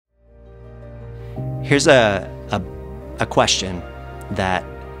Here's a question that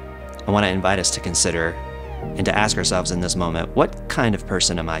I want to invite us to consider and to ask ourselves in this moment. What kind of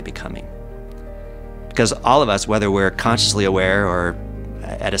person am I becoming? Because all of us, whether we're consciously aware or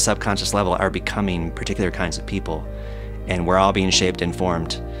at a subconscious level, are becoming particular kinds of people. And we're all being shaped and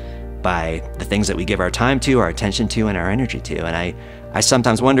formed by the things that we give our time to, our attention to, and our energy to. And I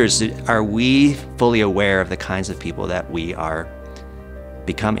sometimes wonder, are we fully aware of the kinds of people that we are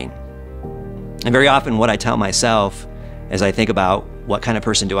becoming? And very often what I tell myself as I think about what kind of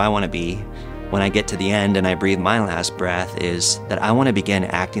person do I want to be when I get to the end and I breathe my last breath is that I want to begin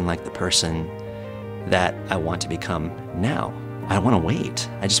acting like the person that I want to become now. I don't want to wait.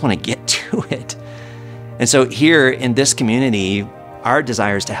 I just want to get to it. And so here in this community, our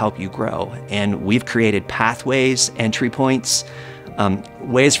desire is to help you grow. And we've created pathways, entry points,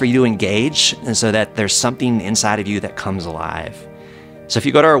 ways for you to engage, and so that there's something inside of you that comes alive. So if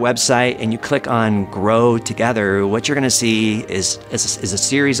you go to our website and you click on Grow Together, what you're going to see is a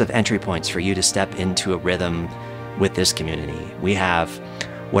series of entry points for you to step into a rhythm with this community. We have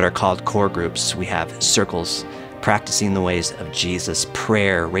what are called core groups. We have circles, practicing the ways of Jesus,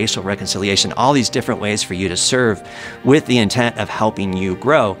 prayer, racial reconciliation, all these different ways for you to serve with the intent of helping you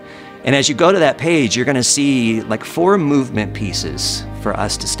grow. And as you go to that page, you're going to see like 4 movement pieces for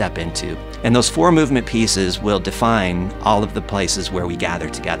us to step into. And those 4 movement pieces will define all of the places where we gather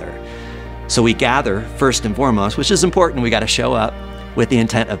together. So we gather first and foremost, which is important. We got to show up with the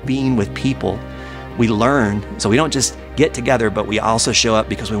intent of being with people. We learn, so we don't just get together, but we also show up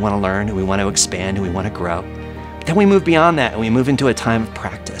because we want to learn and we want to expand and we want to grow. But then we move beyond that and we move into a time of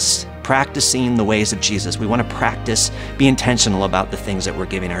practice, practicing the ways of Jesus. We want to practice, be intentional about the things that we're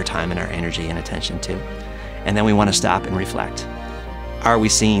giving our time and our energy and attention to. And then we want to stop and reflect. Are we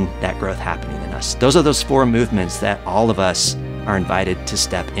seeing that growth happening in us? Those are those 4 movements that all of us are invited to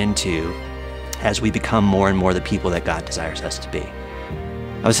step into as we become more and more the people that God desires us to be.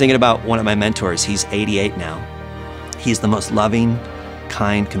 I was thinking about one of my mentors. He's 88 now. He's the most loving,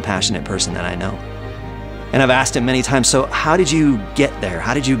 kind, compassionate person that I know. And I've asked him many times, so how did you get there?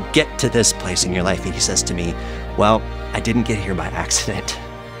 How did you get to this place in your life? And he says to me, well, I didn't get here by accident.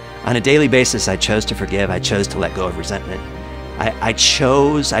 On a daily basis, I chose to forgive. I chose to let go of resentment. I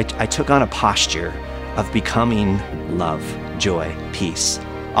took on a posture of becoming love, joy, peace.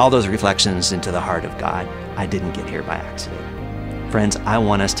 All those reflections into the heart of God. I didn't get here by accident. Friends, I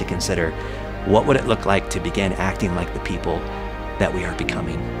want us to consider what would it look like to begin acting like the people that we are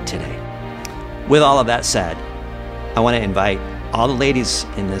becoming today. With all of that said, I want to invite all the ladies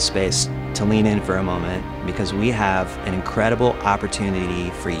in this space to lean in for a moment because we have an incredible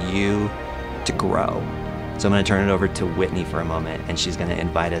opportunity for you to grow. So I'm going to turn it over to Whitney for a moment, and she's going to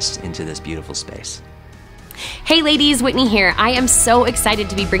invite us into this beautiful space. Hey ladies, Whitney here. I am so excited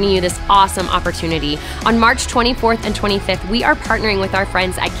to be bringing you this awesome opportunity. On March 24th and 25th, we are partnering with our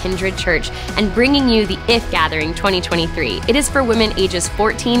friends at Kindred Church and bringing you the If Gathering 2023. It is for women ages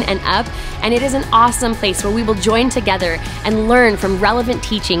 14 and up, and it is an awesome place where we will join together and learn from relevant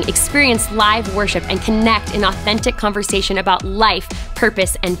teaching, experience live worship, and connect in authentic conversation about life,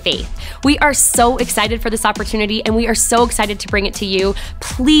 purpose, and faith. We are so excited for this opportunity, and we are so excited to bring it to you.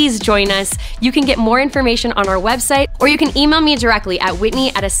 Please join us. You can get more information on our website, or you can email me directly at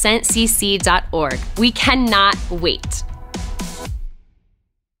whitney@ascentcc.org. We cannot wait.